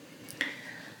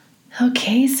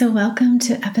Okay, so welcome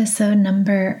to episode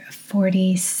number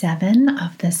 47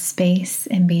 of The Space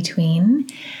in Between.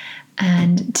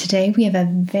 And today we have a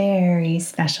very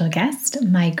special guest.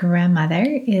 My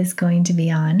grandmother is going to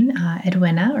be on,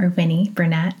 Edwina or Winnie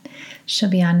Burnett. She'll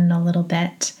be on in a little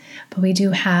bit. But we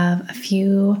do have a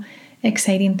few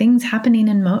exciting things happening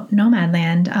in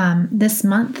Nomadland. This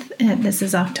month, this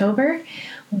is October,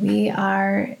 we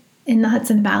are in the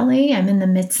Hudson Valley. I'm in the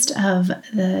midst of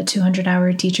the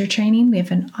 200-hour teacher training. We have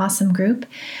an awesome group.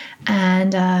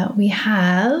 And we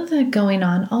have going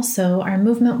on also our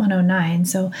Movement 109.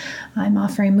 So I'm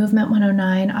offering Movement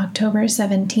 109 October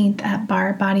 17th at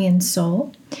Bar, Body, and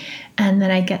Soul. And then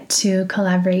I get to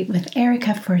collaborate with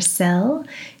Erica Forcell,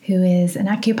 who is an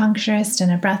acupuncturist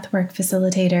and a breathwork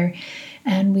facilitator.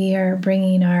 And we are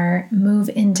bringing our Move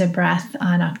into Breath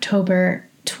on October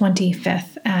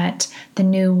 25th at the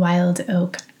new Wild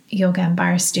Oak Yoga and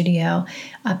Bar Studio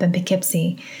up in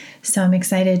Poughkeepsie. So I'm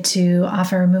excited to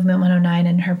offer Movement 109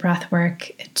 and her breath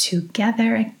work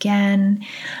together again.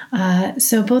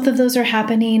 So both of those are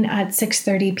happening at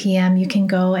 6:30 p.m. You can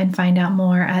go and find out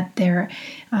more at their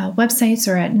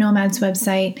websites or at Nomad's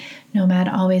website,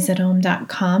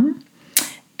 nomadalwaysathome.com.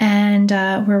 And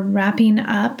we're wrapping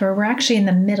up, or we're actually in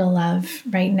the middle of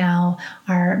right now,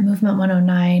 our Movement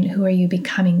 109 Who Are You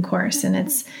Becoming course. And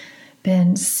it's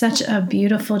been such a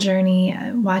beautiful journey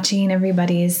watching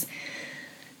everybody's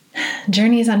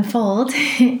journeys unfold.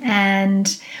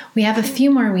 And we have a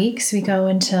few more weeks. We go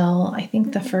until I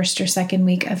think the first or second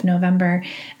week of November.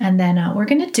 And then we're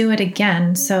going to do it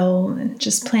again. So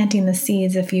just planting the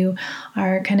seeds if you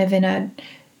are kind of in a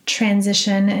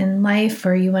transition in life,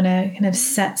 or you want to kind of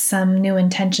set some new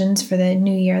intentions for the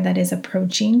new year that is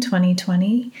approaching,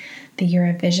 2020, the year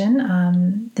of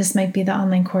vision. This might be the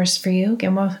online course for you.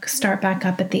 Again, we'll start back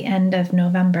up at the end of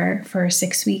November for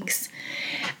 6 weeks.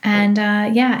 And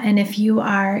and if you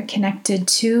are connected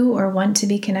to or want to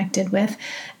be connected with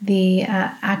the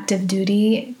active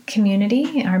duty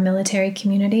community, our military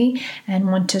community, and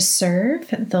want to serve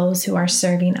those who are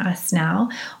serving us now,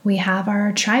 we have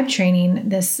our tribe training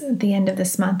the end of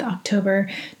this month, October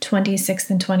 26th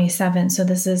and 27th. So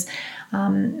this is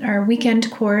our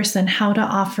weekend course on how to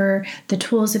offer the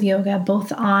tools of yoga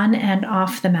both on and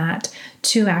off the mat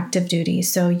to active duty.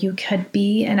 So you could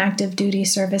be an active duty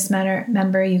service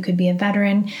member, you could be a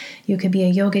veteran, you could be a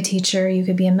yoga teacher, you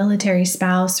could be a military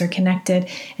spouse or connected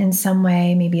in some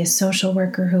way, maybe a social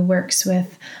worker who works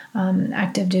with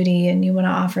active duty, and you want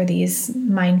to offer these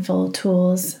mindful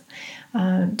tools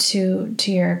to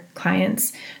your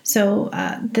clients. So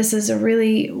this is a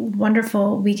really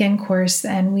wonderful weekend course,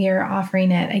 and we are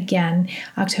offering it again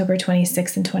October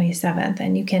 26th and 27th.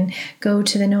 And you can go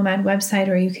to the Nomad website,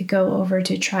 or you could go over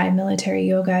to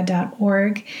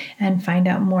trymilitaryyoga.org and find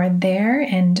out more there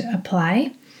and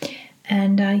apply.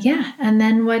 And and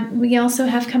then what we also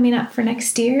have coming up for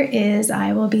next year is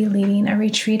I will be leading a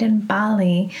retreat in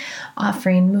Bali,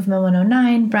 offering Movement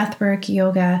 109, breathwork,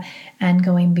 yoga, and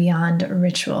going beyond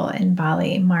ritual in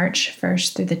Bali, March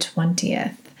 1st through the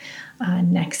 20th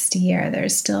next year.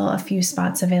 There's still a few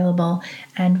spots available,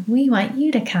 and we want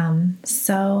you to come.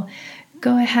 So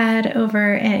go ahead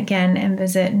over again and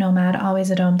visit Nomad Always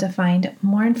at Home to find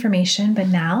more information. But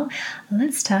now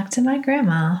let's talk to my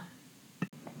grandma.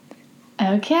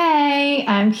 Okay,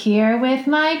 I'm here with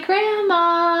my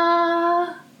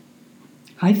grandma.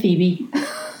 Hi, Phoebe.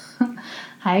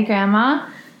 Hi, Grandma.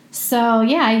 So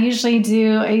I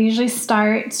usually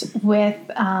start with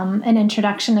an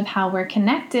introduction of how we're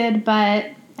connected,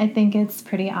 but I think it's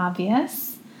pretty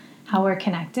obvious how we're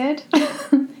connected.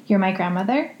 You're my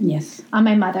grandmother. Yes. On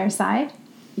my mother's side.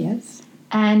 Yes.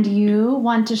 And you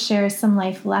want to share some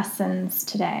life lessons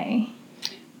today.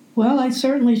 Well, I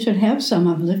certainly should have some.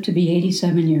 I've lived to be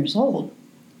 87 years old.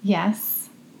 Yes.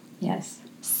 Yes.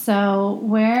 So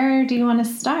where do you want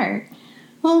to start?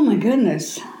 Oh, my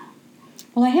goodness.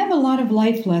 Well, I have a lot of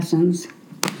life lessons,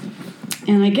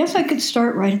 and I guess I could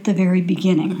start right at the very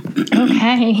beginning.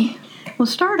 Okay. We'll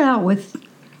start out with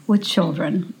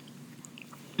children.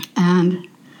 And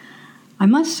I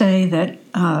must say that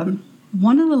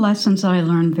one of the lessons that I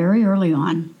learned very early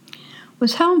on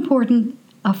was how important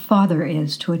a father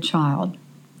is to a child.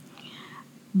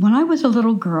 When I was a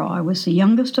little girl, I was the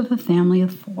youngest of a family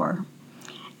of 4.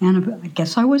 And I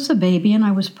guess I was the baby, and I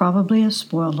was probably a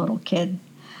spoiled little kid.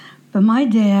 But my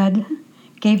dad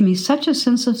gave me such a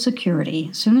sense of security.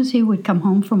 As soon as he would come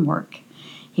home from work,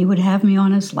 he would have me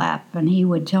on his lap, and he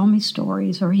would tell me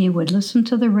stories, or he would listen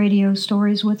to the radio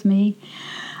stories with me.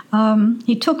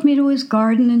 He took me to his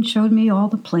garden and showed me all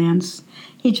the plants.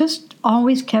 He just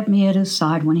always kept me at his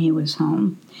side when he was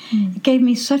home. It gave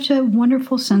me such a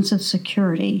wonderful sense of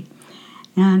security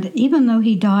And even though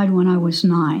he died when I was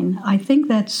 9, I think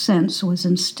that sense was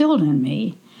instilled in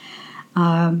me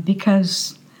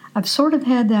because I've sort of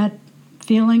had that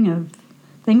feeling of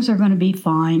things are going to be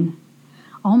fine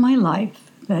all my life,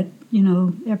 that,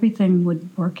 everything would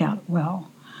work out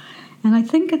well. And I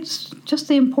think it's just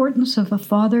the importance of a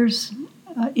father's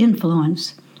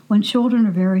influence when children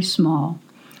are very small.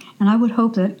 And I would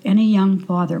hope that any young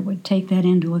father would take that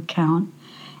into account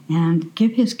and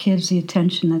give his kids the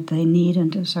attention that they need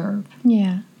and deserve.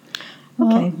 Yeah.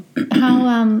 Well,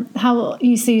 okay. How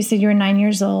you said you were 9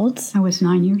 years old? I was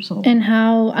 9 years old. And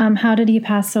how did he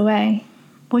pass away?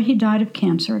 Well, he died of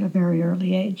cancer at a very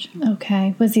early age.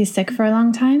 Okay. Was he sick for a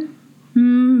long time?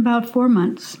 About 4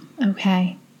 months.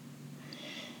 Okay.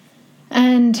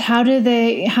 And how was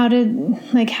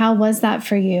that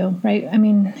for you, right? I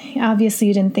mean, obviously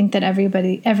you didn't think that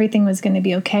everything was going to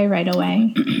be okay right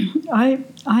away.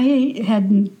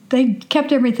 They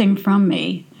kept everything from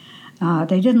me.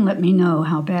 They didn't let me know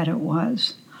how bad it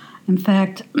was. In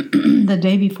fact, the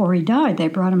day before he died, they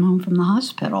brought him home from the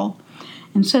hospital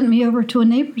and sent me over to a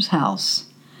neighbor's house.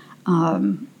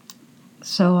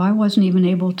 So I wasn't even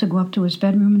able to go up to his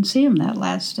bedroom and see him that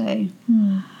last day.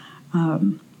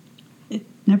 It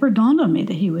never dawned on me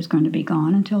that he was going to be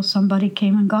gone until somebody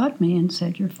came and got me and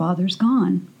said, "Your father's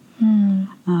gone."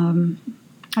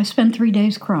 I spent 3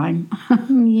 days crying.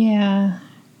 Yeah.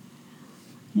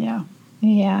 Yeah.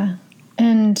 Yeah.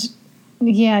 And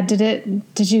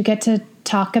did you get to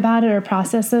talk about it or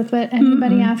process it with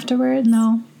anybody afterwards?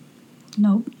 No.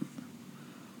 Nope.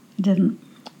 I didn't.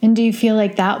 And do you feel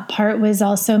like that part was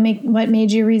also what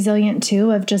made you resilient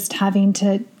too, of just having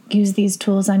to use these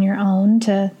tools on your own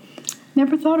to...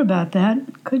 Never thought about that.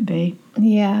 Could be.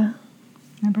 Yeah.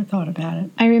 Never thought about it.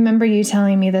 I remember you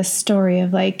telling me this story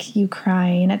of you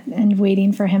crying and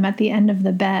waiting for him at the end of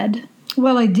the bed.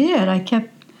 Well, I did. I kept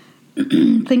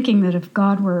thinking that if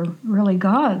God were really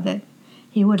God, that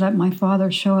he would let my father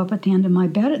show up at the end of my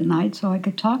bed at night so I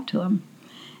could talk to him.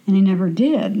 And he never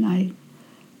did. And I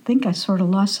think I sort of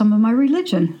lost some of my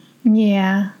religion.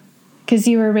 Yeah. Because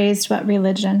you were raised what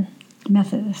religion?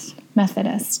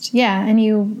 Methodist. Yeah.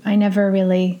 And I never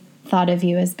really thought of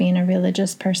you as being a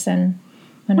religious person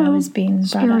when I was being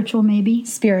brought up. Spiritual, maybe.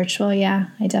 Spiritual, yeah.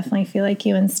 I definitely feel like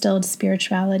you instilled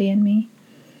spirituality in me.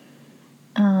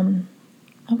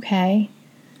 Okay.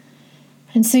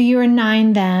 And so you were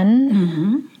 9 then.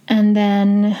 Mm-hmm. And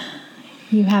then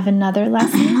you have another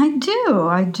lesson? I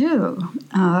do.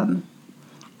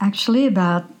 Actually,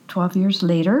 about 12 years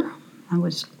later, I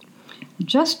was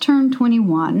just turned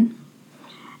 21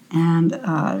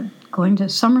 and going to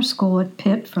summer school at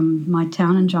Pitt from my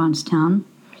town in Johnstown.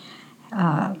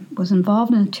 Was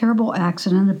involved in a terrible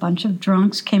accident. A bunch of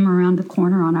drunks came around the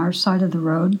corner on our side of the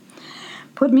road,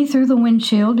 put me through the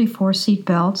windshield before seat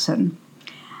belts, and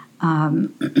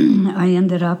I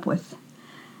ended up with,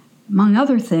 among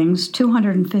other things,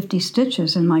 250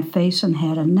 stitches in my face and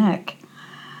head and neck.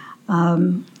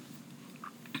 And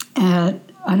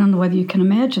I don't know whether you can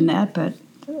imagine that, but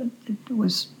it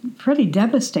was pretty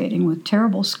devastating with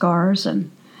terrible scars and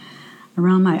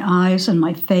around my eyes and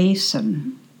my face.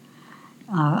 And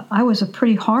I was a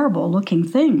pretty horrible-looking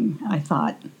thing, I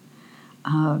thought.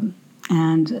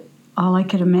 And all I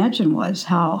could imagine was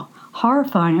how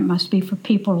horrifying it must be for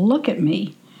people to look at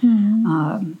me.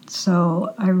 Mm-hmm.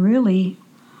 So I really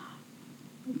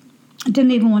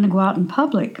didn't even want to go out in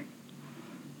public.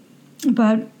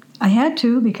 But I had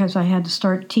to, because I had to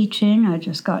start teaching. I had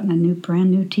just gotten a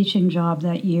brand new teaching job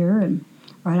that year, and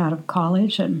right out of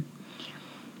college, and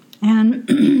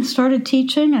started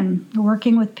teaching and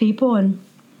working with people, and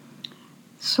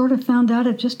sort of found out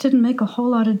it just didn't make a whole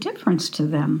lot of difference to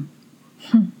them.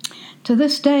 To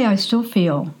this day, I still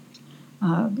feel,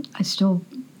 I'm still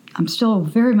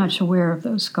very much aware of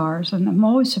those scars, and I'm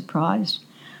always surprised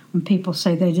when people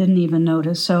say they didn't even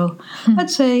notice. So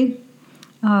I'd say,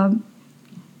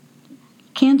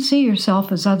 can't see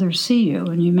yourself as others see you,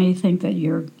 and you may think that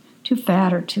you're too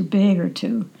fat or too big or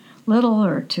too little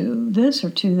or too this or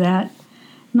too that.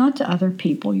 Not to other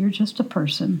people. You're just a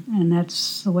person, and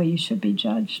that's the way you should be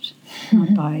judged,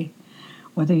 not by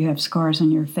whether you have scars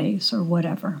on your face or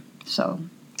whatever. So,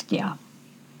 yeah.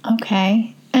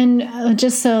 Okay. And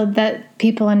just so that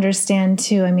people understand,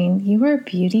 too, I mean, you were a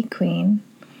beauty queen.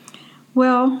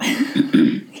 Well,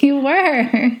 you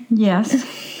were. Yes.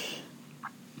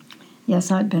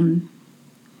 Yes, I'd been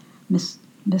Miss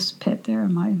Pitt there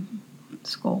in my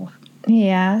school.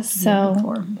 Yeah,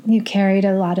 so you carried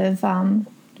a lot of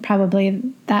probably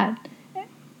that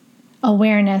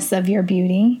awareness of your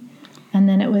beauty, and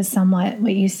then it was somewhat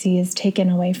what you see is taken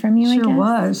away from you, I guess. Sure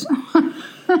was.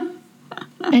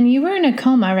 And you were in a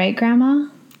coma, right, Grandma?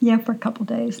 Yeah, for a couple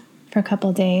days. For a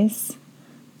couple days.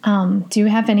 Do you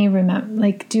have any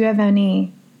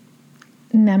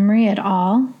memory at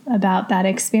all about that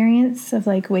experience of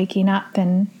like waking up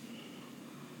and?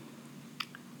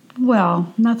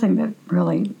 Well, nothing that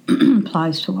really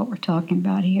applies to what we're talking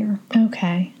about here.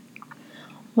 Okay.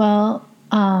 Well,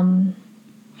 and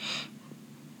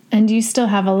you still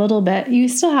have a little bit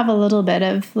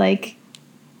of like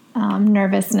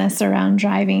nervousness around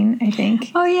driving, I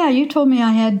think. Oh, yeah, you told me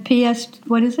I had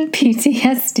what is it?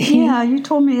 PTSD. Yeah, you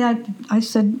told me that. I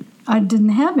said I didn't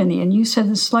have any, and you said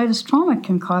the slightest trauma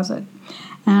can cause it.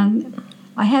 And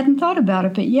I hadn't thought about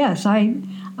it, but yes, I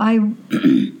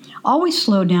always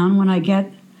slow down when I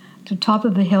get to the top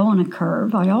of a hill on a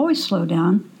curve. I always slow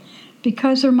down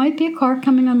because there might be a car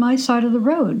coming on my side of the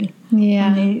road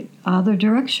in the other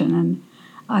direction, and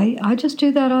I just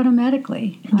do that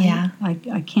automatically. Yeah.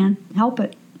 I can't help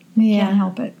it. Yeah. Can't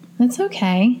help it. That's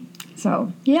okay.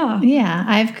 So, yeah. Yeah,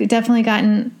 I've definitely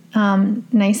gotten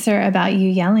nicer about you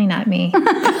yelling at me.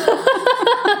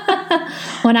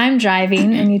 When I'm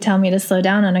driving and you tell me to slow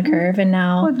down on a curve, and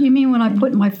now... What do you mean when I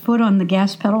put my foot on the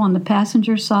gas pedal on the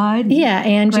passenger side? Yeah,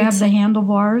 and grab the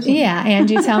handlebars? Yeah, and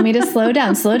you tell me to slow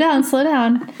down, slow down, slow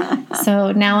down.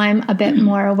 So now I'm a bit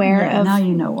more aware of... now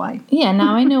you know why. Yeah,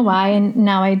 now I know why, and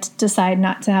now I decide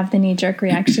not to have the knee-jerk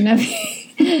reaction of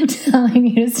telling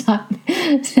you to stop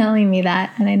telling me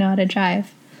that, and I know how to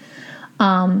drive.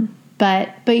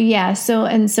 But yeah,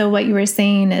 so what you were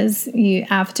saying is you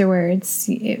afterwards,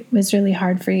 it was really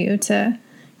hard for you to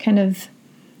kind of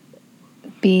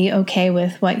be okay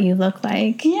with what you look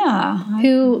like. Yeah.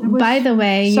 By the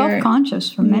way,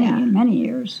 self-conscious for many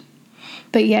years.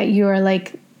 But yet you are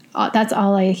like, that's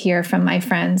all I hear from my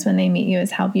friends when they meet you is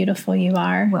how beautiful you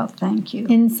are. Well, thank you.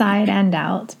 Inside and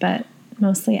out, but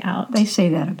mostly out. They say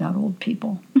that about old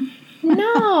people.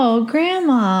 No,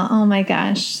 Grandma. Oh my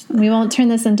gosh. We won't turn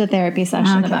this into therapy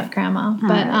session about Grandma.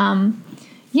 But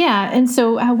yeah, and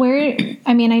so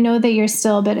I know that you're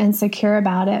still a bit insecure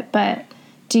about it, but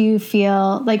do you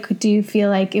feel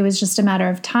like it was just a matter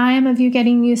of time of you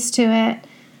getting used to it?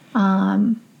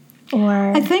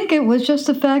 Or I think it was just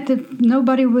the fact that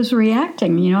nobody was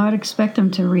reacting. You know, I'd expect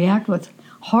them to react with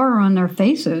horror on their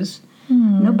faces.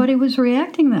 Nobody was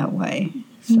reacting that way.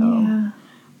 So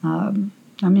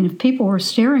I mean, if people were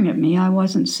staring at me, I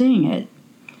wasn't seeing it.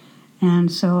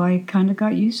 And so I kind of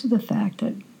got used to the fact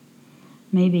that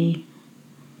maybe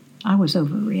I was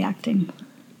overreacting.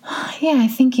 Yeah, I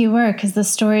think you were, because the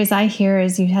stories I hear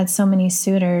is you had so many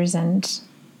suitors and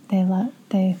they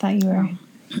thought you were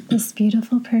this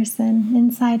beautiful person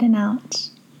inside and out.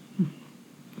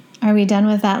 Are we done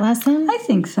with that lesson? I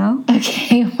think so.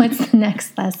 Okay, what's the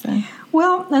next lesson?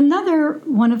 Well, another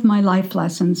one of my life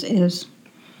lessons is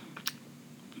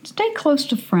stay close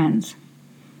to friends.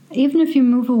 Even if you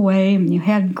move away and you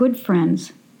had good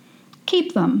friends,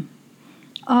 keep them.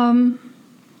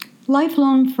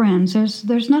 Lifelong friends,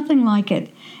 there's nothing like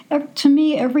it. To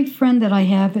me, every friend that I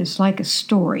have is like a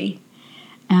story.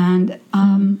 And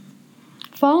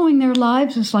following their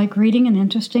lives is like reading an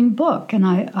interesting book. And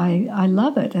I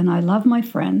love it, and I love my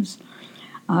friends.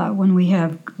 When we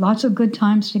have lots of good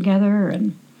times together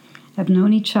and have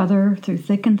known each other through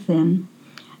thick and thin.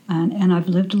 And I've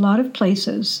lived a lot of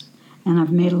places, and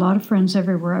I've made a lot of friends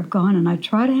everywhere I've gone, and I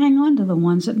try to hang on to the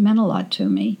ones that meant a lot to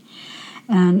me.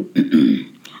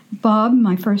 And Bob,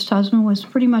 my first husband, was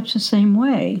pretty much the same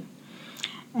way.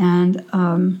 And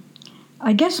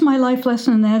I guess my life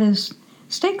lesson in that is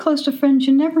stay close to friends.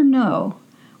 You never know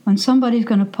when somebody's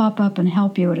going to pop up and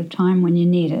help you at a time when you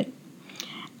need it.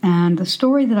 And the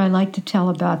story that I like to tell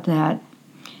about that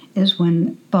is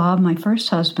when Bob, my first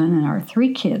husband, and our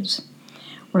 3 kids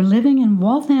were living in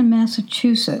Waltham,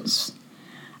 Massachusetts,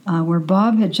 where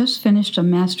Bob had just finished a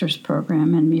master's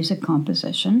program in music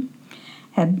composition,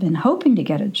 had been hoping to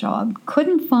get a job,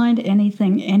 couldn't find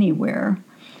anything anywhere,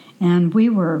 and we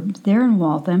were there in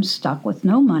Waltham, stuck with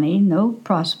no money, no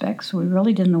prospects. We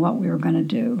really didn't know what we were going to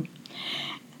do.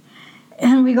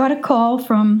 And we got a call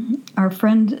from our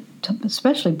friend,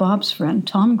 especially Bob's friend,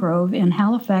 Tom Grove, in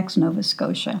Halifax, Nova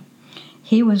Scotia.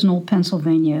 He was an old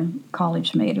Pennsylvania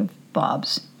college mate of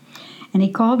Bob's. And he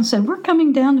called and said, we're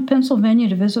coming down to Pennsylvania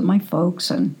to visit my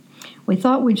folks, and we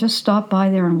thought we'd just stop by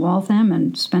there in Waltham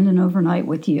and spend an overnight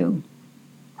with you.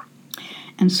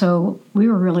 And so we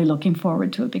were really looking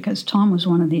forward to it because Tom was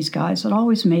one of these guys that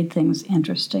always made things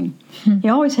interesting. He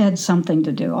always had something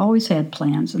to do, always had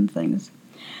plans and things.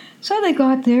 So they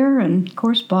got there, and of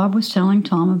course Bob was telling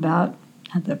Tom about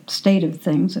the state of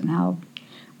things and how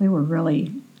we were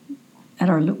really at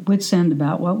our wits' end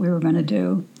about what we were going to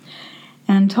do.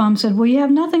 And Tom said, well, you have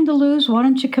nothing to lose. Why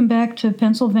don't you come back to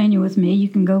Pennsylvania with me? You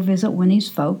can go visit Winnie's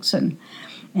folks, and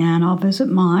I'll visit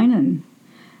mine. And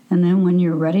then when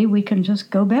you're ready, we can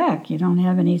just go back. You don't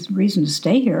have any reason to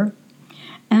stay here.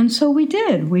 And so we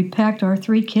did. We packed our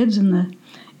 3 kids in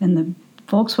the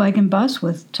Volkswagen bus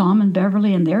with Tom and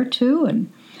Beverly in there, too,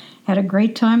 and had a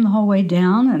great time the whole way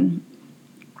down, and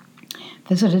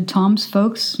visited Tom's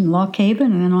folks in Lock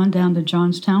Haven and then on down to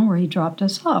Johnstown where he dropped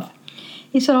us off.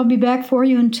 He said, I'll be back for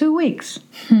you in 2 weeks.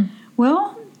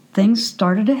 Well, things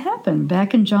started to happen.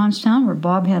 Back in Johnstown, where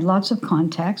Bob had lots of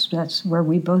contacts, that's where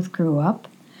we both grew up.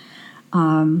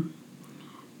 And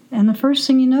the first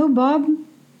thing you know, Bob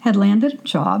had landed a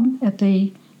job at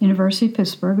the University of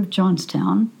Pittsburgh of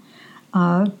Johnstown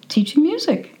teaching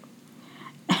music.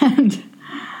 And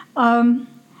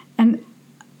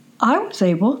I was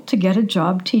able to get a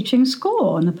job teaching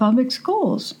school in the public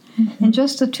schools in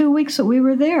just the 2 weeks that we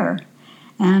were there.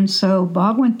 And so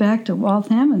Bob went back to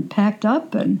Waltham and packed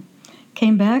up and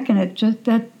came back, and it just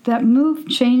that move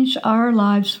changed our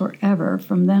lives forever.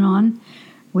 From then on,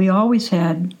 we always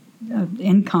had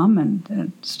income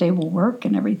and stable work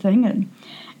and everything,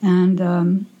 and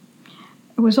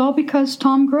it was all because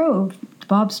Tom Grove.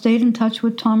 Bob stayed in touch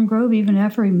with Tom Grove even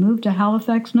after he moved to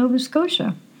Halifax, Nova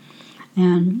Scotia.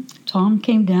 And Tom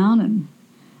came down and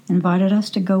invited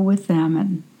us to go with them,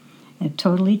 and it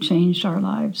totally changed our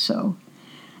lives. So,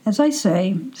 as I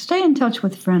say, stay in touch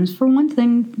with friends. For one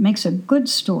thing, makes a good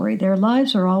story. Their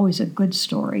lives are always a good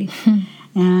story.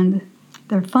 And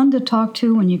they're fun to talk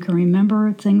to when you can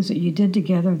remember things that you did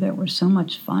together that were so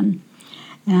much fun.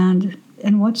 And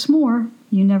what's more,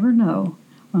 you never know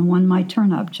when one might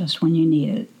turn up just when you need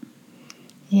it.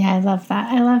 Yeah, I love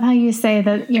that. I love how you say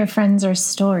that your friends are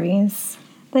stories.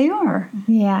 They are.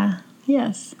 Yeah.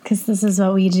 Yes. Because this is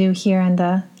what we do here on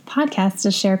the podcast,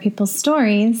 to share people's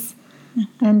stories.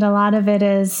 And a lot of it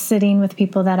is sitting with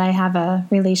people that I have a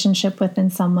relationship with in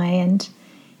some way and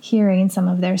hearing some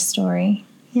of their story.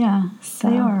 Yeah, So,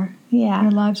 they are. Yeah.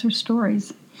 Their lives are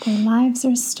stories. Their lives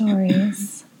are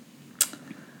stories.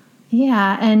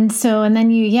 Yeah, and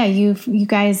then you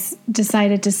guys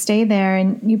decided to stay there,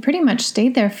 and you pretty much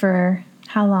stayed there for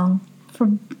how long? For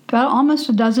about almost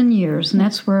a dozen years, and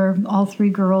that's where all 3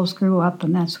 girls grew up,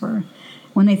 and that's where,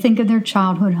 when they think of their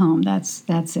childhood home, that's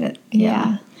it.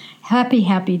 Yeah.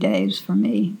 Happy days for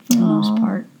me, for the most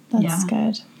part. That's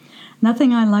good.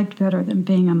 Nothing I liked better than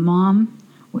being a mom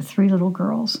with 3 little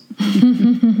girls.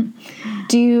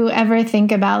 Do you ever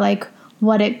think about, like,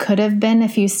 what it could have been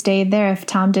if you stayed there, if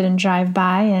Tom didn't drive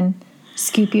by and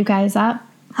scoop you guys up?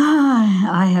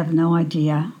 I have no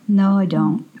idea. No, I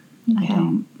don't. Okay. I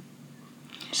don't.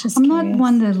 Just I'm curious. not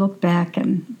one to look back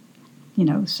and,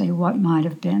 say what might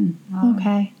have been.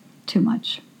 Okay. Too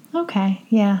much. Okay.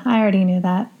 Yeah, I already knew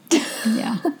that.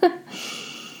 Yeah.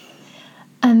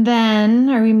 And then,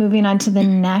 are we moving on to the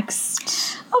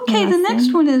next? Okay, lesson? the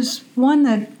next one is one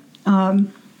that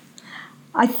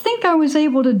I think I was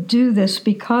able to do this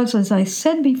because, as I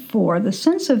said before, the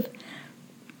sense of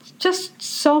just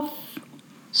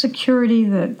self-security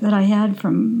that I had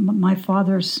from my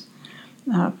father's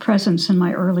presence in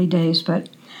my early days. But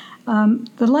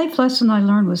the life lesson I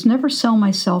learned was never sell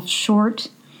myself short.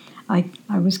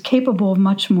 I was capable of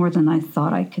much more than I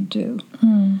thought I could do.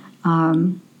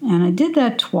 And I did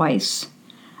that twice.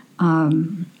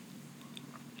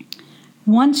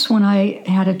 Once when I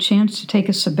had a chance to take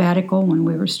a sabbatical when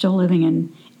we were still living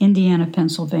in Indiana,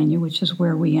 Pennsylvania, which is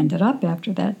where we ended up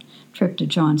after that trip to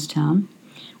Johnstown,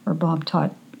 where Bob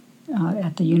taught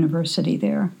at the university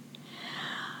there.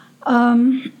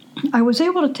 I was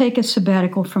able to take a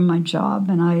sabbatical from my job,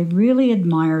 and I really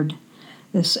admired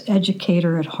this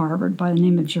educator at Harvard by the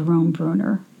name of Jerome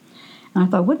Bruner. And I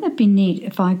thought, wouldn't it be neat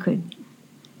if I could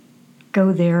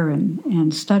go there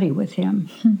and study with him?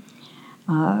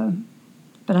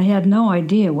 But I had no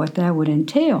idea what that would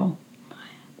entail.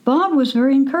 Bob was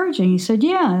very encouraging. He said,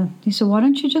 yeah. He said, why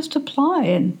don't you just apply,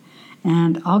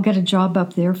 and I'll get a job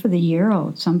up there for the year.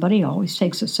 Somebody always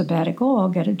takes a sabbatical. I'll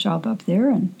get a job up there,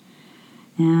 and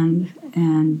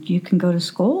you can go to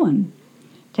school and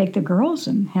take the girls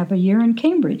and have a year in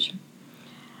Cambridge.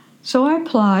 So I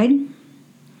applied,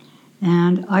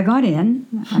 and I got in.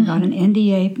 I got an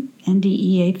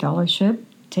NDEA fellowship,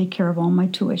 take care of all my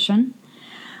tuition.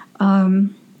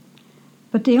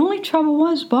 But the only trouble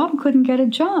was Bob couldn't get a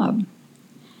job.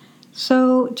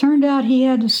 So it turned out he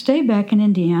had to stay back in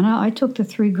Indiana. I took the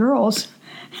 3 girls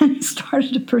and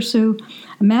started to pursue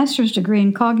a master's degree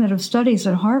in cognitive studies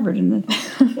at Harvard in an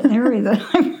area that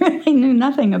I really knew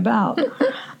nothing about,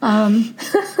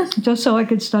 just so I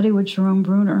could study with Jerome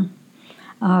Bruner.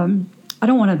 I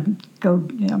don't want to go,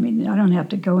 I mean, I don't have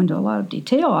to go into a lot of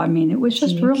detail. I mean, it was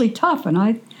just really tough.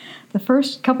 And the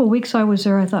first couple of weeks I was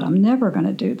there, I thought, I'm never going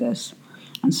to do this.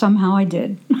 And somehow I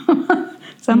did.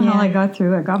 Somehow I got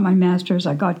through. I got my master's.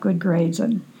 I got good grades.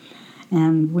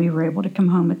 And we were able to come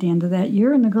home at the end of that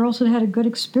year. And the girls had a good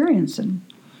experience. And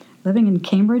living in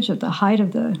Cambridge at the height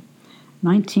of the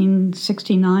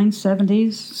 1969,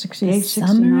 70s, 68, 69.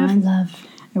 Summer of love.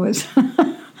 It was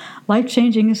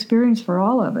life-changing experience for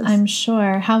all of us. I'm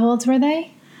sure. How old were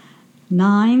they?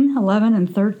 9, 11,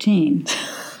 and 13.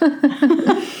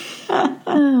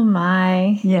 Oh,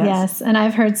 my. Yes. And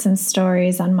I've heard some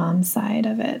stories on Mom's side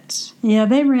of it. Yeah,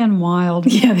 they ran wild.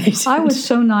 Yeah, they did. I was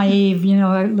so naive,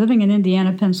 living in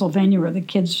Indiana, Pennsylvania, where the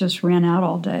kids just ran out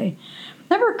all day.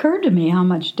 Never occurred to me how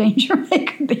much danger they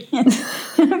could be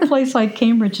in a place like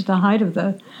Cambridge at the height of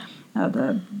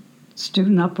the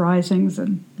student uprisings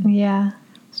and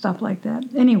stuff like that.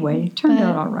 Anyway, it turned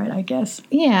out all right, I guess.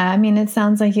 Yeah, I mean, it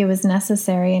sounds like it was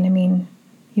necessary. And I mean,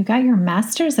 you got your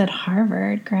master's at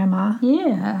Harvard, Grandma.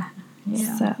 Yeah.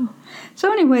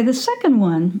 So anyway, the second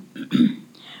one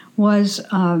was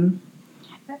Bob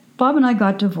and I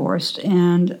got divorced,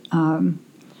 and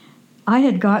I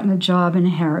had gotten a job in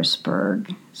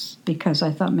Harrisburg because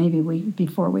I thought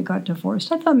before we got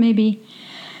divorced, I thought maybe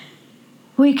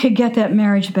we could get that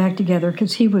marriage back together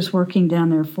because he was working down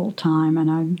there full time, and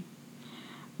I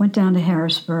went down to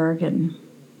Harrisburg and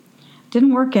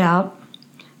didn't work out.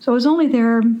 So I was only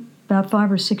there about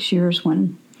 5 or 6 years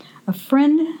when a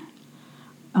friend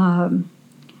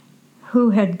who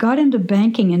had got into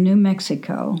banking in New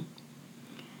Mexico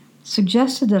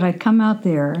suggested that I come out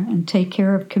there and take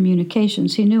care of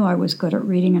communications. He knew I was good at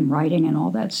reading and writing and all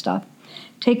that stuff.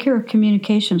 Take care of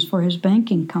communications for his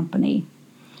banking company.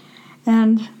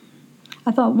 And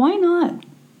I thought, why not?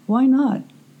 Why not?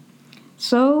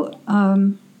 So,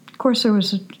 of course, there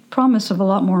was a promise of a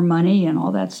lot more money and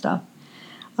all that stuff.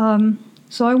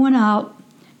 So I went out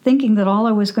thinking that all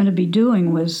I was going to be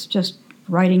doing was just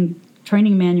writing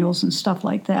training manuals and stuff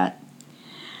like that.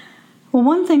 Well,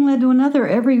 one thing led to another.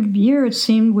 Every year it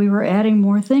seemed we were adding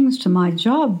more things to my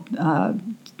job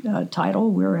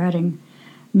title. We were adding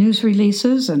news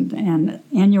releases and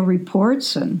annual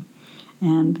reports and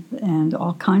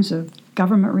all kinds of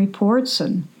government reports,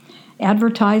 and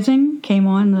advertising came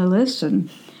on the list. And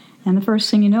the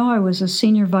first thing you know, I was a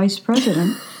senior vice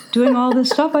president doing all this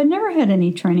stuff I'd never had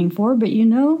any training for. But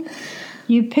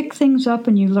you pick things up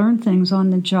and you learn things on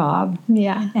the job.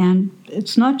 Yeah. And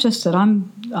it's not just that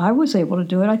I was able to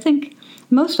do it. I think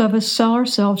most of us sell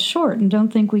ourselves short and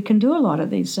don't think we can do a lot of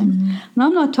these things. Mm-hmm. And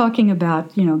I'm not talking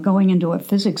about, going into a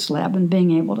physics lab and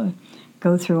being able to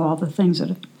go through all the things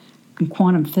that in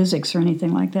quantum physics or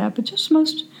anything like that, but just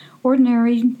most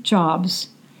ordinary jobs.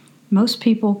 Most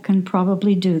people can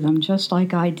probably do them just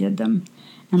like I did them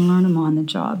and learn them on the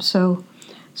job. So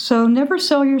never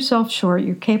sell yourself short.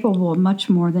 You're capable of much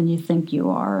more than you think you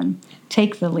are, and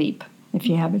take the leap if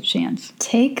you have a chance.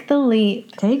 Take the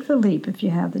leap. Take the leap if you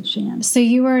have the chance. So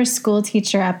you were a school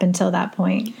teacher up until that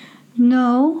point?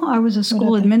 No, I was a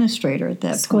school administrator at that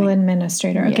point. School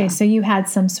administrator. Okay, so you had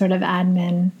some sort of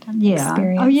admin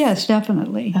experience. Oh, yes,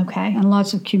 definitely. Okay. And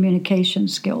lots of communication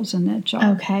skills in that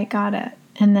job. Okay, got it.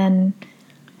 And then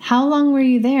how long were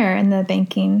you there in the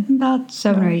banking? About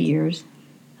 7 or 8 years.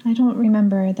 I don't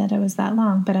remember that it was that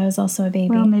long, but I was also a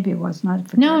baby. Well, maybe it was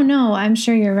not. No, I'm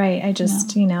sure you're right. I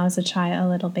just, as a child, a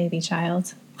little baby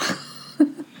child.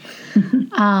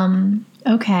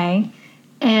 Okay.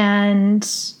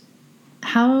 And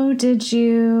how did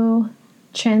you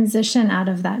transition out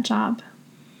of that job?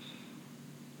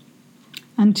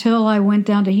 Until I went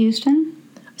down to Houston.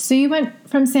 So you went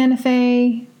from Santa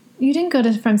Fe. You didn't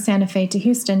go from Santa Fe to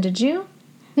Houston, did you?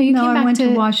 No, I went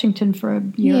to Washington for a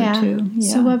year or two.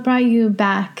 Yeah. So what brought you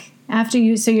back after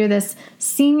you? So you're this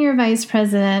senior vice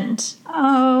president.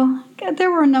 Oh,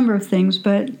 there were a number of things,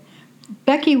 but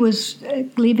Becky was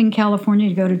leaving California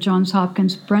to go to Johns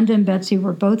Hopkins. Brenda and Betsy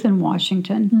were both in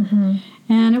Washington. Mm-hmm.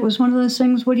 And it was one of those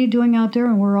things, what are you doing out there?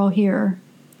 And we're all here.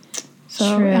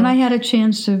 So, True. And I had a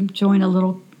chance to join a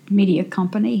little media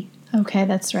company. Okay,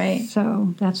 that's right.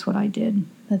 So that's what I did.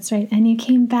 That's right. And you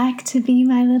came back to be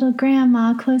my little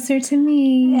grandma, closer to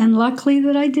me. And luckily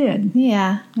that I did.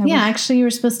 Yeah. Actually, you were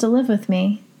supposed to live with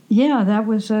me. Yeah, that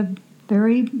was a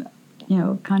very,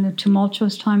 kind of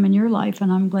tumultuous time in your life,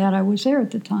 and I'm glad I was there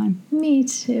at the time. Me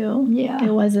too. Yeah.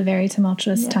 It was a very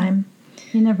tumultuous time.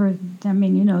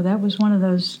 That was one of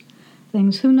those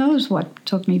things. Who knows what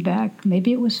took me back?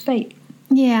 Maybe it was fate.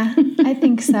 Yeah, I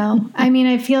think so.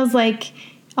 It feels like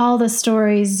all the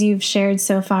stories you've shared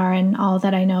so far and all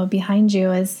that I know behind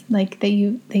you is like that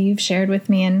you've shared with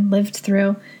me and lived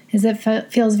through.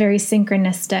 feels very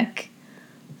synchronistic.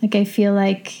 Like I feel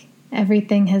like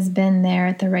everything has been there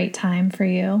at the right time for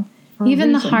you.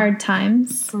 Even the hard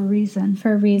times. For a reason.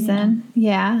 For a reason.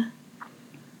 Yeah.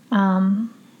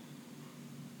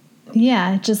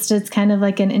 It's kind of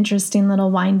like an interesting little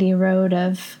windy road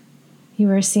of you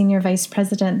were senior vice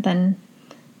president, then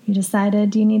you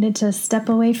decided you needed to step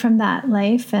away from that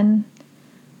life and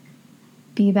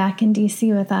be back in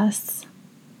DC with us.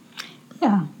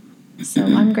 Yeah. So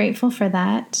I'm grateful for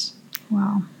that.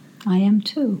 Wow. I am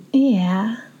too.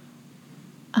 Yeah.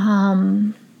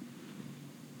 And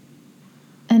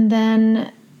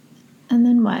then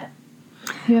what?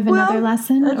 You have another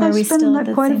lesson? Or are we still at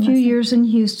the quite a same few lesson? years in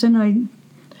Houston. I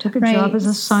took a job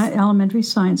as a elementary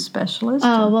science specialist.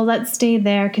 Oh, well, let's stay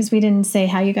there because we didn't say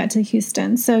how you got to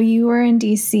Houston. So you were in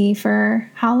D.C. for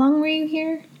how long were you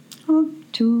here? Oh,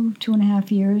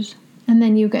 2.5 years. And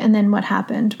then what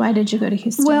happened? Why did you go to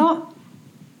Houston? Well,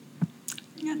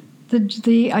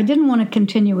 I didn't want to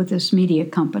continue with this media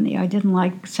company. I didn't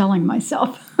like selling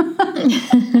myself,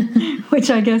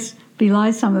 which I guess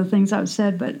belies some of the things I've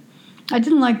said, but I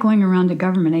didn't like going around to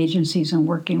government agencies and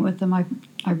working with them. I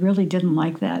really didn't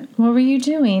like that. What were you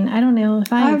doing? I don't know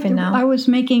if I even know. I was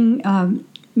making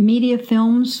media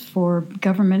films for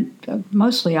government.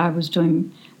 Mostly I was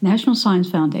doing National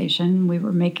Science Foundation.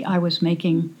 I was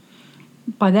making,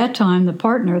 by that time, the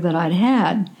partner that I'd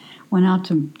had went out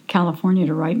to California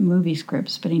to write movie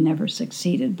scripts, but he never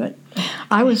succeeded. But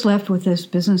I was left with this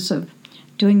business of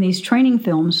doing these training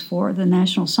films for the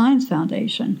National Science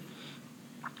Foundation.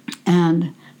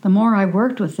 And the more I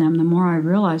worked with them, the more I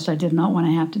realized I did not want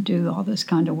to have to do all this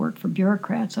kind of work for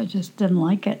bureaucrats. I just didn't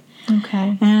like it.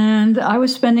 Okay. And I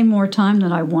was spending more time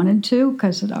than I wanted to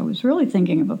because I was really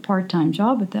thinking of a part-time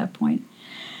job at that point.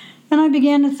 And I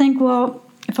began to think, well,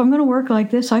 if I'm going to work like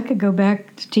this, I could go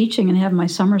back to teaching and have my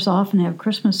summers off and have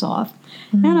Christmas off.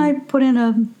 Mm-hmm. And I put in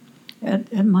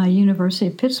at my University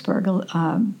of Pittsburgh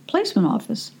placement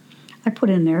office. I put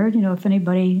in there, if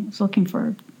anybody is looking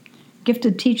for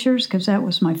gifted teachers, because that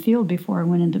was my field before I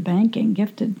went into banking,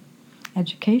 gifted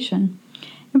education.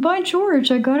 And by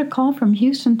George, I got a call from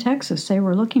Houston, Texas. They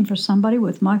were looking for somebody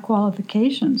with my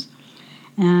qualifications.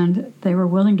 And they were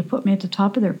willing to put me at the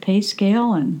top of their pay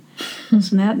scale and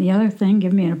this and that and the other thing,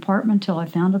 give me an apartment till I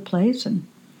found a place. And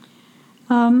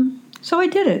so I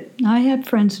did it. I had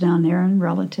friends down there and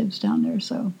relatives down there,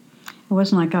 so it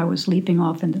wasn't like I was leaping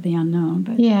off into the unknown.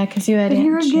 But yeah, because you had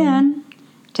here again,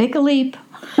 take a leap.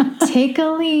 Take a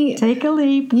leap. Take a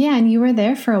leap. Yeah, and you were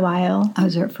there for a while. I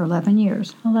was there for 11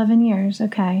 years. 11 years,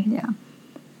 okay. Yeah.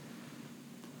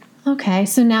 Okay,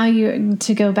 so now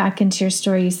to go back into your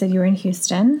story, you said you were in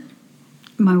Houston.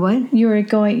 My what? You were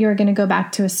going to go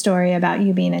back to a story about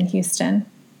you being in Houston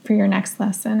for your next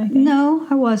lesson, I think. No,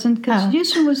 I wasn't, because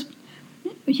Houston was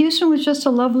just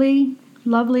a lovely,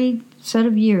 lovely set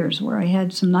of years where I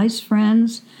had some nice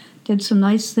friends, did some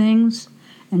nice things,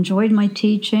 enjoyed my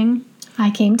teaching.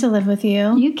 I came to live with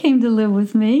you. You came to live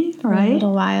with me, right? For a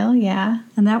little while, yeah.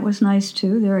 And that was nice,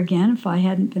 too. There again, if I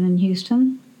hadn't been in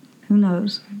Houston, who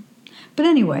knows? But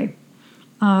anyway,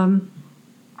 then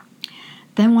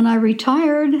when I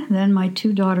retired, then my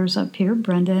two daughters up here,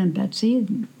 Brenda and Betsy,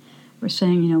 were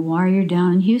saying, why are you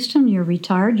down in Houston? You're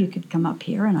retired. You could come up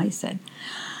here. And I said,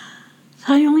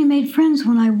 I only made friends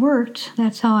when I worked.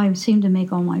 That's how I seem to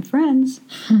make all my friends.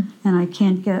 And I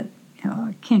can't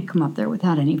I can't come up there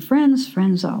without any friends.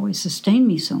 Friends always sustain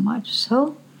me so much.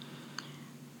 So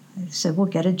I said, well,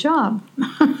 get a job.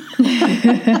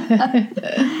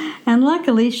 And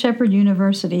luckily, Shepherd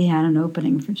University had an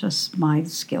opening for just my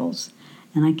skills.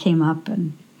 And I came up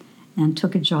and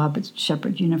took a job at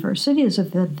Shepherd University as a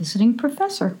visiting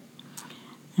professor.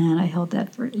 And I held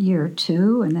that for a year or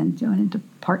two, and then went into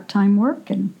part-time work.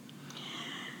 And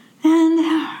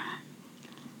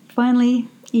finally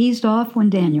eased off when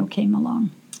Daniel came along.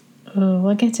 Oh,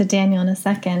 we'll get to Daniel in a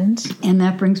second. And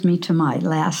that brings me to my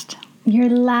last. Your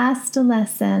last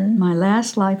lesson. My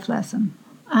last life lesson.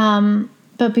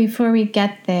 But before we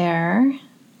get there,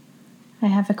 I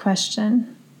have a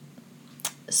question.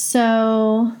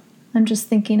 So I'm just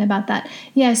thinking about that.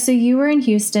 Yeah, so you were in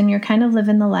Houston. You're kind of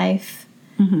living the life.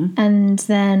 Mm-hmm. And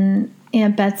then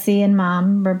Aunt Betsy and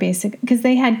Mom were because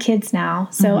they had kids now.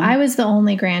 So I was the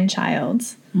only grandchild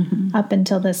up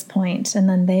until this point. And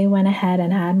then they went ahead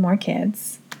and had more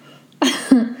kids.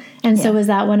 And so was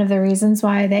that one of the reasons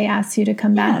why they asked you to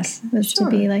come back? Was to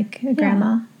be like a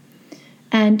grandma?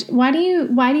 And why do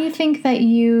you think that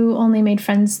you only made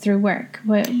friends through work?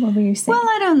 What were you saying? Well,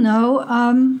 I don't know.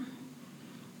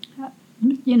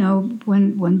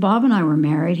 When Bob and I were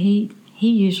married, he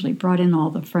usually brought in all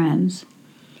the friends.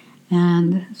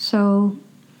 And so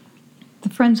the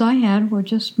friends I had were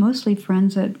just mostly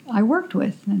friends that I worked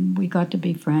with, and we got to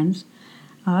be friends.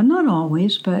 Not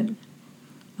always, but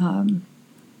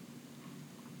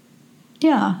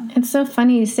yeah. It's so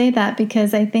funny you say that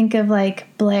because I think of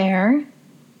like Blair,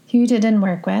 who you didn't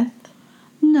work with.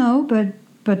 No,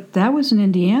 but that was in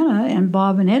Indiana, and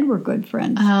Bob and Ed were good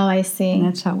friends. Oh, I see. And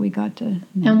that's how we got to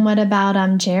know. And what about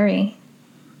Jerry?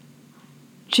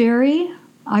 Jerry,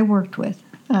 I worked with.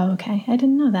 Oh, okay. I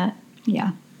didn't know that.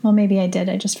 Yeah. Well, maybe I did.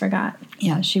 I just forgot.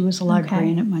 Yeah, she was a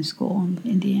librarian at my school in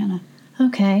Indiana.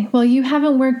 Okay. Well, you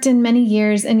haven't worked in many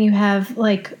years, and you have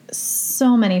like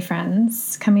so many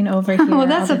friends coming over here. Well,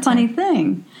 that's a funny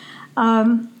thing.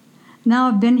 Now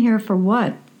I've been here for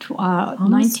what?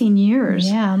 19 years.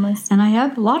 Yeah, almost. And I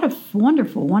have a lot of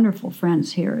wonderful, wonderful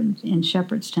friends here in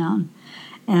Shepherdstown.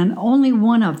 And only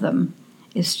one of them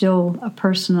is still a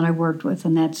person that I worked with,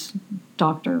 and that's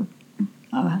Dr.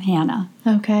 Hannah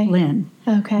Lynn.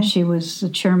 Okay. She was the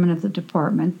chairman of the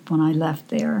department when I left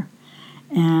there.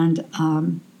 And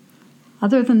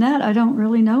other than that, I don't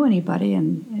really know anybody,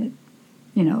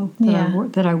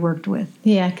 that I worked with.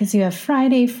 Yeah, because you have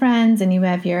Friday friends, and you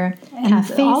have your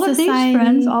cafe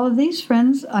society. All of these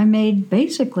friends, I made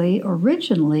basically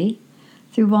originally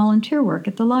through volunteer work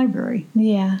at the library.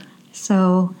 Yeah.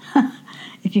 So,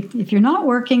 if you're not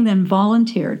working, then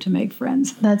volunteer to make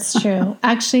friends. That's true.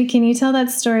 Actually, can you tell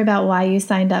that story about why you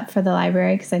signed up for the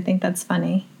library? Because I think that's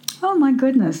funny. Oh, my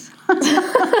goodness.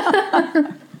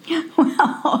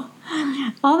 Well,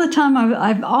 all the time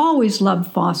I've always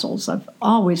loved fossils. I've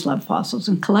always loved fossils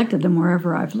and collected them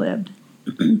wherever I've lived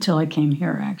until I came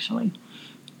here, actually.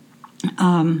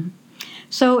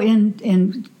 So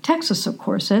in Texas, of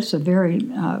course, that's a very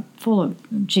full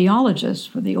of geologists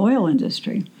for the oil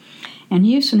industry. And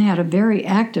Houston had a very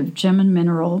active gem and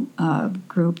mineral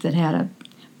group that had a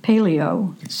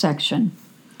paleo section.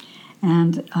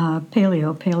 And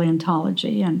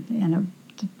paleontology, and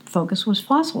the focus was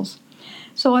fossils.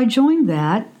 So I joined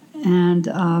that, and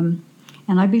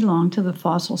I belonged to the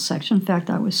fossil section. In fact,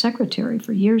 I was secretary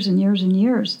for years and years and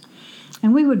years.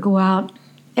 And we would go out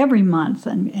every month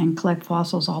and collect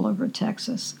fossils all over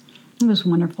Texas. It was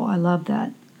wonderful. I loved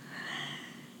that.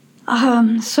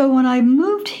 So when I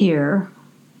moved here,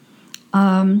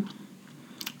 I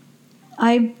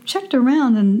checked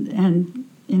around and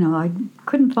I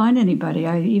couldn't find anybody.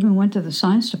 I even went to the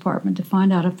science department to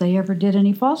find out if they ever did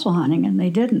any fossil hunting, and they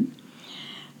didn't.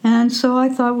 And so I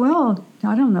thought, well,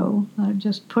 I don't know. I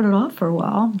just put it off for a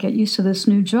while, get used to this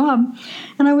new job.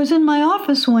 And I was in my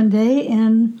office one day,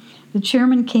 and the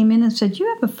chairman came in and said, "You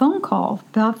have a phone call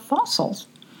about fossils."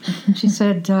 And she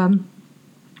said,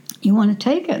 "You want to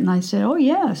take it?" And I said, "Oh,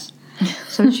 yes."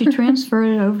 So she transferred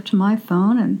it over to my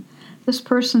phone, and this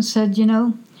person said,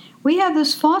 "We have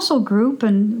this fossil group,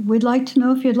 and we'd like to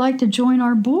know if you'd like to join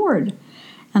our board."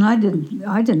 And I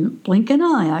didn't blink an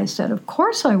eye. I said, "Of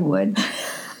course I would."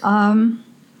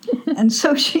 And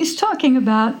so she's talking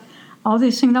about all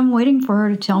these things. I'm waiting for her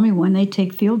to tell me when they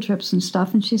take field trips and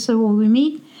stuff. And she said, "Well, we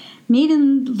meet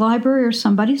in the library or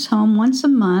somebody's home once a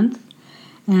month,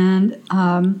 and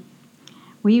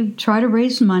we try to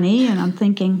raise money." And I'm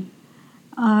thinking,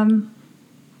 the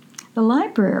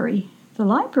library,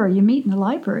 you meet in the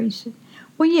library. She said,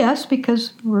 "Well, yes,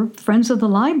 because we're friends of the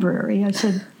library." I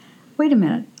said, "Wait a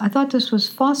minute, I thought this was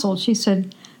fossil." She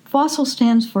said, "Fossil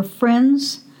stands for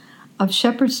Friends of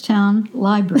Shepherdstown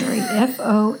Library,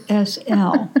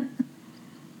 FOSL.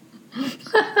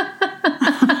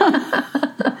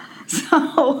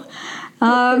 So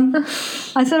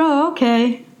I said, "Oh,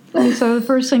 okay." And so the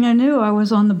first thing I knew, I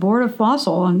was on the board of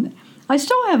Fossil, and I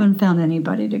still haven't found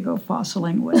anybody to go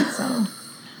fossiling with. So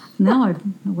now,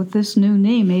 with this new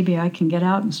knee, maybe I can get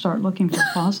out and start looking for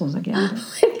fossils again.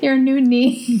 With your new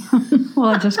knee. Well,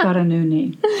 I just got a new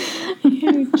knee.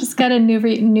 You just got a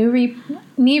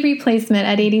knee replacement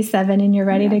at 87, and you're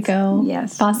ready to go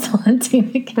fossil hunting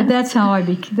again. But that's how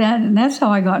that's how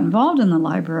I got involved in the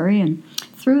library, and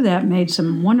through that made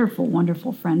some wonderful,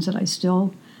 wonderful friends that I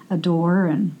still adore,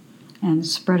 and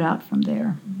spread out from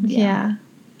there. Yeah.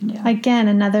 Again,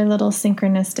 another little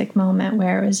synchronistic moment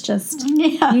where it was just,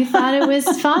 you thought it was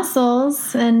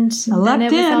fossils, and then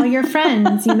it was all your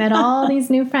friends. You met all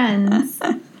these new friends.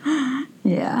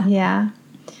 Yeah. Yeah.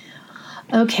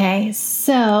 Okay,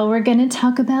 so we're going to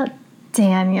talk about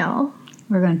Daniel.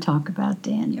 We're going to talk about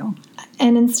Daniel.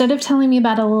 And instead of telling me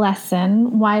about a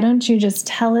lesson, why don't you just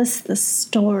tell us the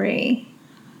story?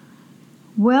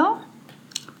 Well,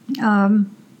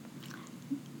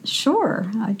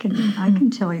 sure, I can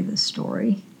tell you the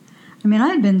story. I mean, I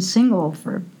had been single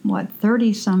for,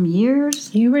 30-some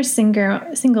years? You were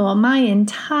single my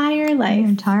entire life. My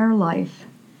entire life.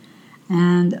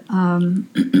 And I'm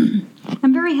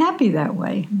very happy that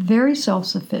way, very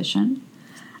self-sufficient.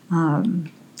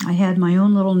 I had my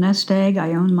own little nest egg.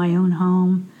 I owned my own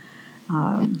home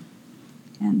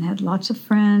and had lots of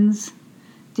friends.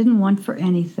 Didn't want for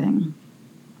anything.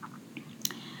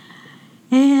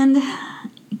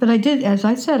 But I did, as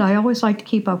I said, I always like to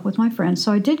keep up with my friends.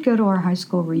 So I did go to our high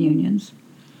school reunions.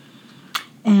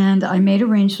 And I made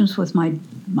arrangements with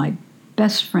my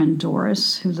best friend,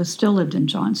 Doris, who still lived in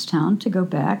Johnstown, to go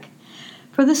back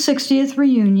for the 60th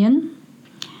reunion.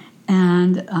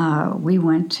 And we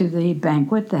went to the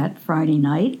banquet that Friday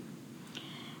night.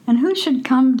 And who should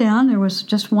come down? There was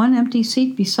just one empty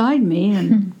seat beside me,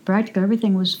 and practically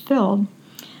everything was filled.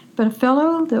 But a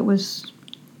fellow that was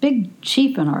big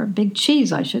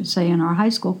cheese, I should say, in our high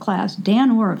school class, Dan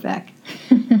Oravec.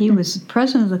 He was the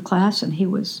president of the class, and he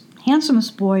was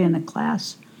handsomest boy in the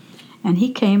class. And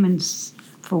he came and,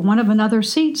 for one of another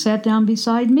seat, sat down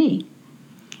beside me.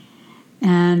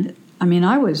 And, I mean,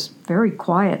 I was very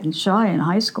quiet and shy in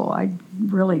high school. I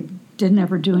really didn't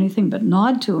ever do anything but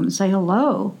nod to him and say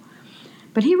hello.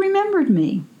 But he remembered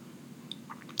me.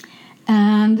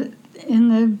 And in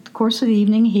the course of the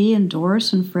evening, he and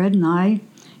Doris and Fred and I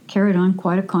carried on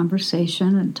quite a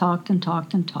conversation and talked and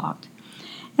talked and talked.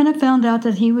 And I found out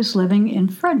that he was living in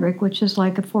Frederick, which is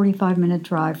like a 45-minute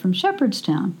drive from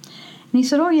Shepherdstown. And he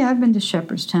said, oh, yeah, I've been to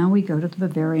Shepherdstown. We go to the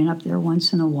Bavarian up there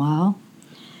once in a while.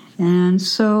 And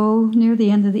so near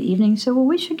the end of the evening, he said, well,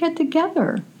 we should get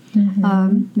together.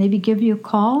 Maybe give you a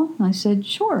call. And I said,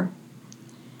 sure.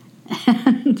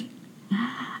 And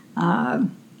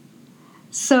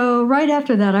so right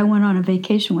after that, I went on a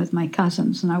vacation with my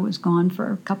cousins, and I was gone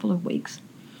for a couple of weeks.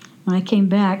 When I came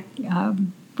back,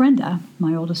 Brenda,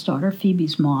 my oldest daughter,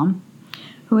 Phoebe's mom,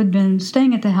 who had been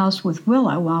staying at the house with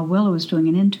Willa while Willa was doing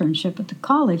an internship at the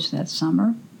college that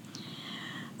summer,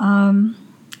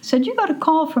 said, you got a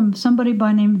call from somebody by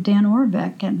the name of Dan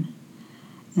Orbeck.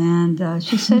 And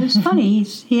she said, it's funny,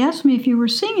 he asked me if you were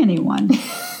seeing anyone.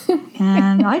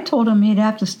 And I told him he'd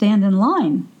have to stand in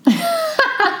line.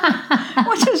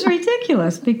 Which is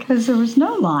ridiculous because there was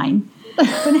no line. But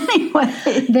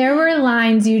anyway. There were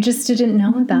lines, you just didn't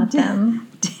know about them.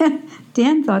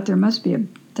 Dan thought there must be a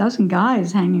dozen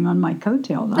guys hanging on my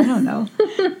coattails. I don't know.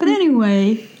 But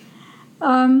anyway,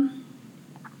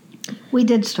 we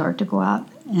did start to go out.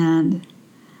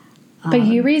 But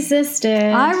you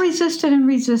resisted. I resisted and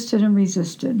resisted and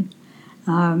resisted.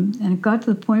 And it got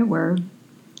to the point where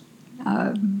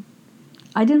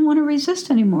I didn't want to resist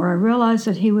anymore. I realized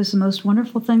that he was the most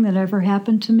wonderful thing that ever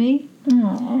happened to me.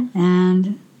 Aww.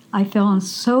 And I fell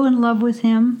so in love with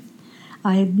him.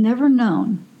 I had never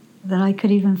known that I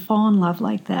could even fall in love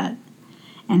like that.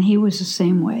 And he was the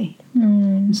same way.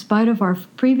 In spite of our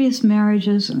previous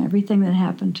marriages and everything that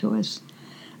happened to us,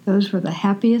 those were the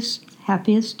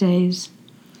happiest days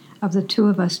of the two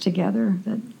of us together.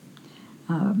 That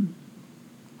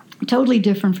totally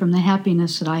different from the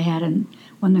happiness that I had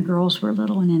when the girls were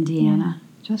little in Indiana.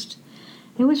 Yeah.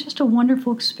 It was just a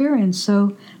wonderful experience.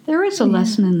 So there is a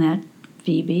lesson in that,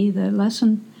 Phoebe. The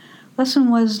lesson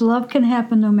was love can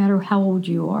happen no matter how old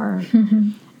you are.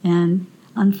 And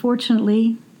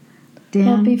unfortunately, Dan.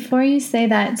 Well, before you say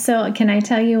that, so can I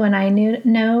tell you when I knew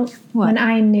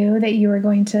that you were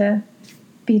going to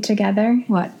be together?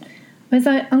 What? It was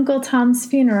at Uncle Tom's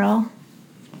funeral.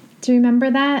 Do you remember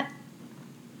that?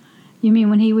 You mean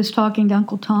when he was talking to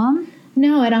Uncle Tom?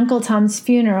 No, at Uncle Tom's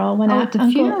funeral. At the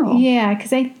funeral? Yeah,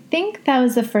 because I think that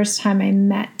was the first time I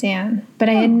met Dan. But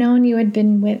I had known you had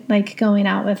been going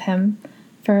out with him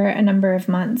for a number of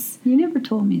months. You never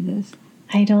told me this.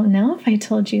 I don't know if I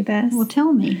told you this. Well,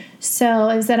 tell me. So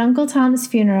it was at Uncle Tom's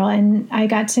funeral, and I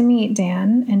got to meet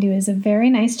Dan, and he was a very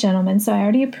nice gentleman, so I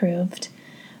already approved.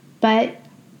 But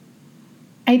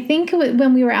I think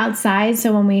when we were outside,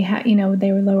 so when we had,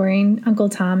 they were lowering Uncle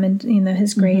Tom and,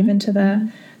 his grave into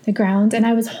the ground, and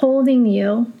I was holding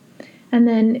you, and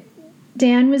then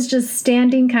Dan was just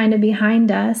standing kind of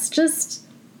behind us, just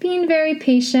being very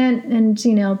patient and,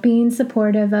 being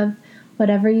supportive of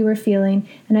whatever you were feeling.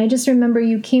 And I just remember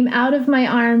you came out of my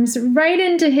arms right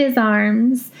into his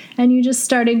arms, and you just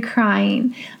started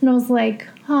crying. And I was like,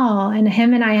 oh, and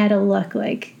him and I had a look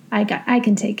like, I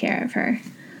can take care of her.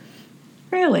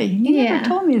 Really? You never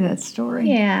told me that story.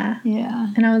 Yeah.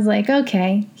 Yeah. And I was like,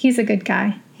 okay, he's a good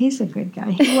guy. He's a good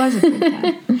guy. He was a good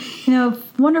guy.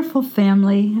 Wonderful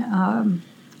family.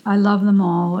 I love them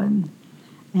all. And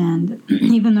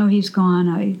even though he's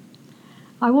gone,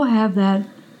 I will have that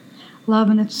love.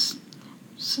 And it's,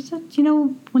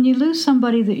 when you lose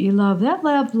somebody that you love, that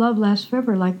love lasts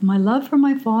forever. Like my love for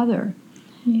my father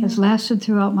has lasted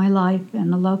throughout my life,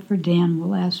 and the love for Dan will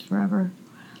last forever.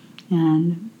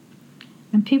 And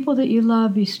people that you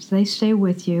love, they stay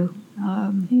with you.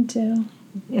 You do.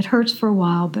 It hurts for a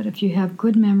while, but if you have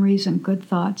good memories and good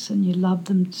thoughts and you love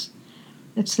them,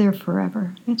 it's there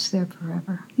forever. It's there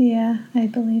forever. Yeah, I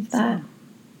believe that.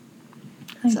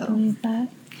 I believe that.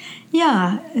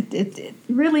 Yeah, it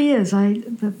really is.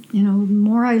 The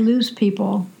more I lose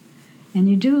people, and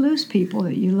you do lose people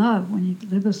that you love when you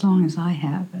live as long as I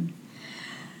have, and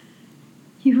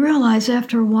you realize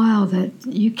after a while that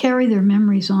you carry their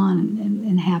memories on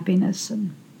in happiness,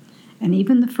 and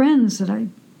even the friends that I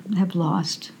have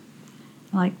lost,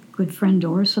 like good friend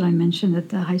Doris that I mentioned at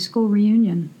the high school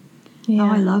reunion. Yeah.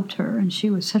 How I loved her, and she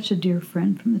was such a dear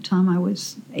friend from the time I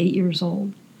was 8 years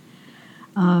old.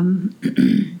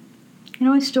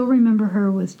 I still remember her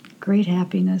with great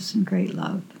happiness and great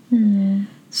love. Mm.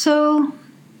 So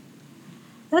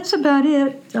that's about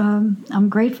it. I'm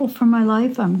grateful for my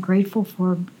life. I'm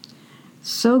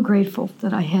so grateful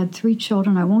that I had 3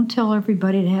 children. I won't tell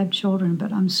everybody to have children,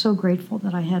 but I'm so grateful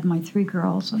that I had my 3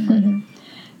 girls and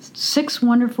 6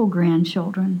 wonderful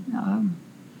grandchildren.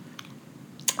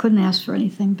 Couldn't ask for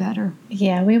anything better.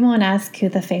 Yeah, we won't ask who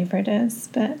the favorite is,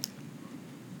 but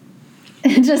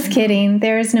just kidding.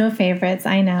 There's no favorites.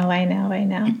 I know.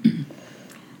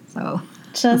 So,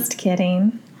 just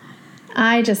kidding.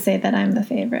 I just say that I'm the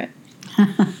favorite.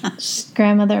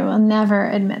 Grandmother will never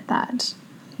admit that.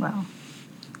 Well,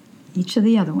 each of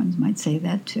the other ones might say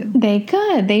that too. They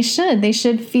could. They should. They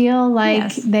should feel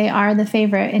like they are the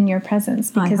favorite in your presence,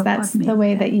 because that's the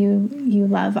way that you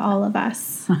love all of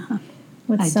us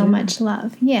with so much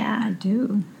love. Yeah, I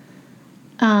do.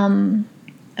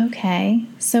 Okay,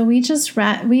 so we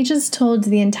just told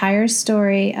the entire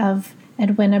story of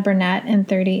Edwina Burnett in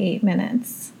 38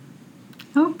 minutes.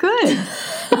 Oh, good.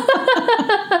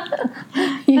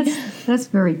 That's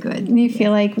very good. You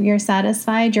feel like you're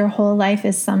satisfied? Your whole life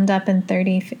is summed up in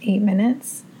 38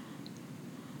 minutes?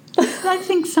 I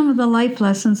think some of the life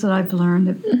lessons that I've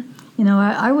learned,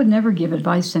 I would never give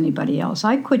advice to anybody else.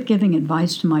 I quit giving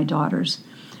advice to my daughters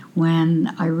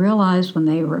when I realized when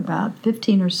they were about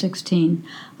 15 or 16,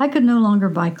 I could no longer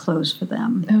buy clothes for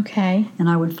them. Okay. And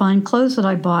I would find clothes that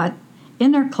I bought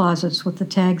in their closets with the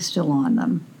tags still on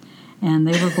them. And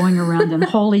they were going around in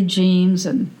holey jeans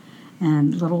and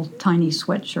little tiny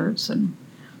sweatshirts and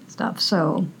stuff.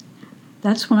 So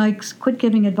that's when I quit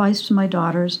giving advice to my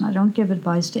daughters, and I don't give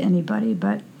advice to anybody.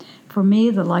 But for me,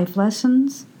 the life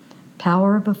lessons,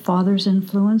 power of a father's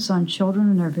influence on children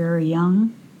when they're very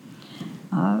young.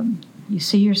 You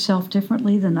see yourself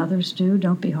differently than others do.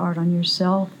 Don't be hard on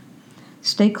yourself.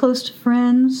 Stay close to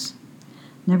friends.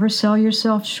 Never sell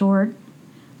yourself short.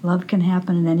 Love can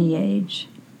happen at any age.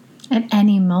 At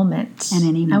any moment. At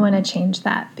any moment. I want to change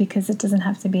that, because it doesn't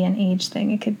have to be an age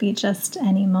thing. It could be just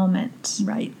any moment.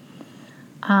 Right.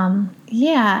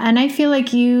 Yeah, and I feel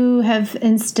like you have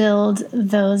instilled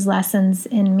those lessons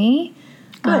in me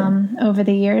over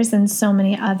the years, and so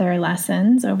many other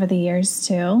lessons over the years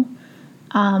too.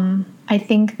 I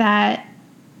think that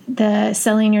the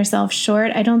selling yourself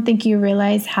short, I don't think you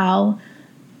realize how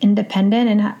independent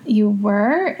and you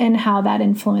were, and how that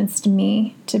influenced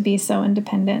me to be so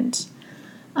independent.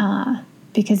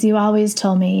 Because you always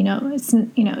told me, it's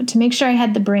to make sure I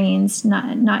had the brains,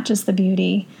 not just the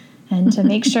beauty, and to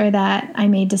make sure that I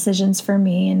made decisions for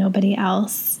me and nobody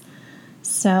else.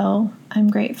 So I'm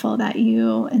grateful that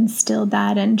you instilled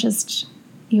that, and just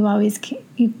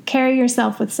you carry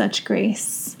yourself with such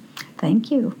grace.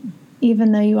 Thank you.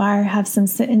 Even though you have some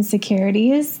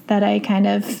insecurities that I kind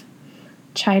of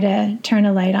try to turn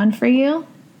a light on for you.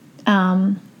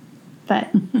 But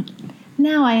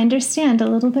now I understand a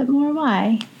little bit more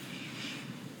why.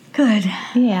 Good.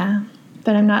 Yeah.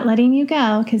 But I'm not letting you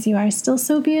go, because you are still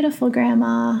so beautiful,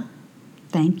 Grandma.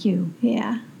 Thank you.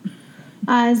 Yeah.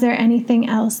 Is there anything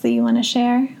else that you want to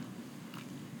share?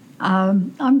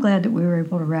 I'm glad that we were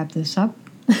able to wrap this up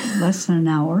less than an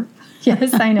hour.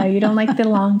 Yes, I know. You don't like the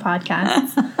long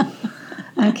podcasts.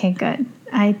 Okay, good.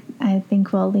 I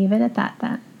think we'll leave it at that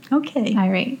then. Okay. All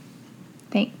right.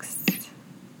 Thanks.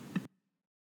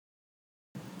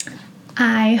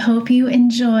 I hope you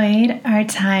enjoyed our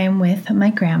time with my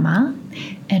grandma,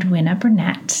 Edwina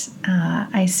Burnett.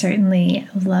 I certainly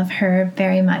love her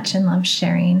very much and love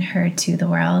sharing her to the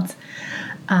world.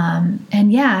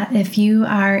 And yeah, if you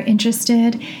are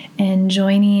interested in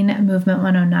joining Movement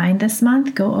 109 this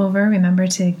month, remember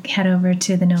to head over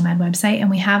to the Nomad website. And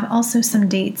we have also some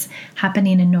dates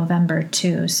happening in November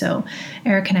too. So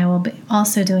Eric and I will be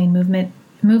also doing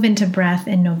Move Into Breath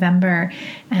in November.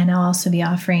 And I'll also be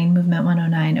offering Movement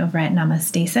 109 over at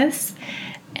Namastasis.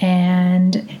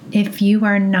 And if you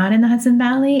are not in the Hudson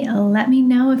Valley, let me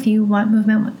know if you want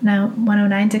Movement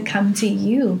 109 to come to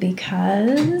you,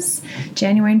 because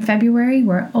January and February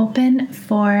we're open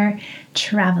for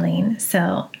traveling.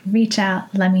 So reach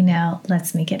out, let me know.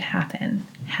 Let's make it happen.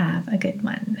 Have a good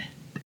one.